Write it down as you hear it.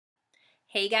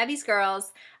Hey Gabby's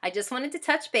girls, I just wanted to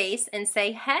touch base and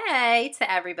say hey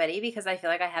to everybody because I feel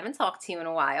like I haven't talked to you in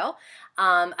a while.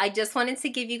 I just wanted to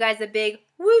give you guys a big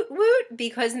woot woot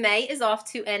because May is off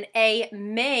to an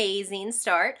amazing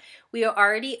start. We are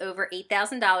already over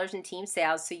 $8,000 in team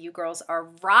sales, so you girls are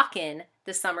rocking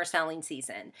the summer selling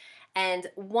season. And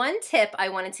one tip I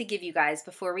wanted to give you guys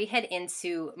before we head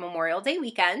into Memorial Day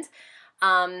weekend,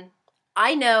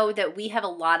 I know that we have a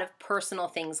lot of personal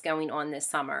things going on this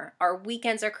summer. Our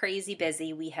weekends are crazy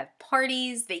busy. We have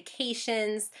parties,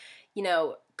 vacations,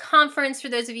 conference for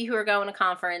those of you who are going to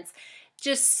conference.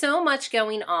 Just so much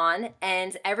going on,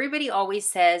 and everybody always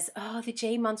says, oh, the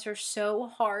J months are so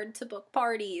hard to book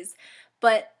parties.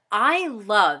 But I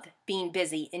love being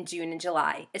busy in June and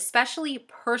July, especially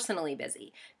personally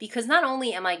busy, because not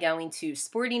only am I going to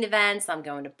sporting events, I'm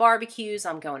going to barbecues,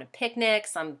 I'm going to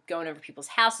picnics, I'm going over people's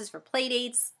houses for play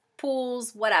dates,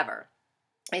 pools, whatever.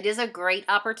 It is a great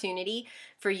opportunity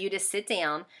for you to sit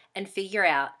down and figure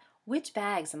out which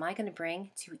bags am I going to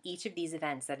bring to each of these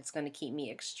events that it's going to keep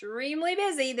me extremely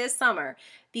busy this summer,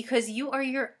 because you are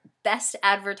your best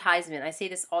advertisement. I say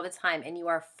this all the time, and you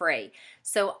are free.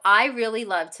 So I really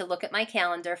love to look at my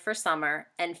calendar for summer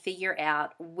and figure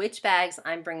out which bags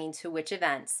I'm bringing to which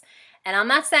events. And I'm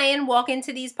not saying walk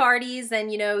into these parties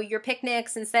and, your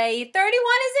picnics and say, 31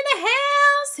 is in the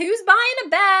house, who's buying a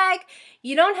bag?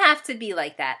 You don't have to be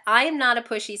like that. I am not a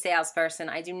pushy salesperson.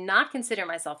 I do not consider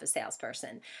myself a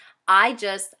salesperson. I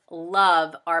just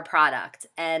love our product,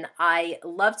 and I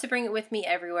love to bring it with me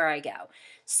everywhere I go.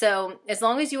 So as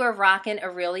long as you are rocking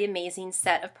a really amazing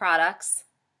set of products,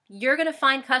 you're going to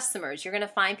find customers. You're going to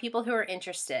find people who are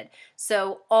interested.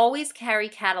 So always carry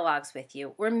catalogs with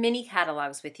you or mini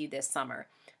catalogs with you this summer.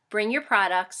 Bring your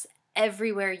products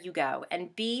everywhere you go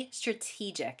and be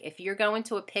strategic. If you're going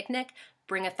to a picnic,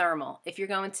 bring a thermal. If you're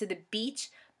going to the beach,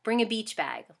 bring a beach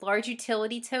bag. Large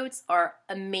utility totes are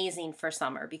amazing for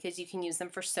summer because you can use them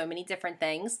for so many different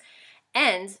things.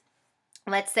 And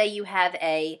let's say you have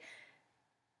a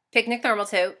picnic thermal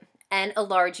tote and a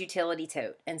large utility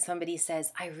tote, and somebody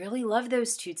says, I really love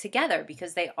those two together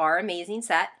because they are amazing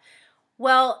set.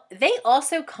 Well, they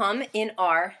also come in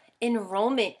our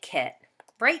enrollment kit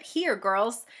right here,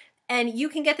 girls. And you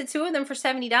can get the two of them for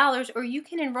 $70, or you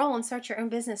can enroll and start your own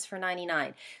business for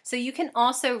 $99. So you can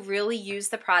also really use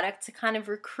the product to kind of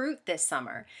recruit this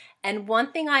summer. And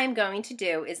one thing I am going to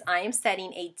do is I am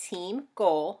setting a team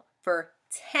goal for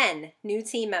 10 new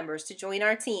team members to join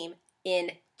our team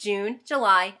in June,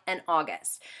 July, and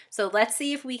August. So let's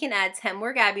see if we can add 10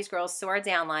 more Gabby's girls to our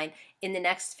downline in the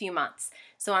next few months.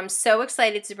 So I'm so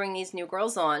excited to bring these new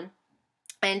girls on.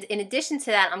 And in addition to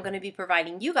that, I'm going to be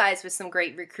providing you guys with some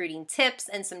great recruiting tips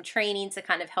and some training to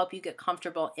kind of help you get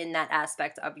comfortable in that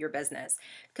aspect of your business.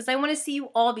 Because I want to see you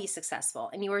all be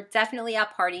successful. And you are definitely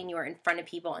out partying, you are in front of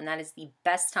people, and that is the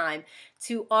best time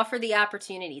to offer the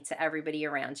opportunity to everybody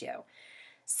around you.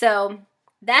 So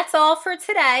that's all for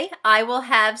today. I will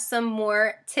have some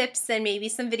more tips and maybe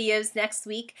some videos next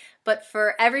week. But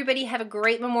for everybody, have a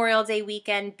great Memorial Day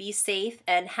weekend. Be safe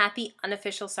and happy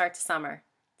unofficial start to summer.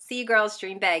 See you girls.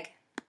 Dream big.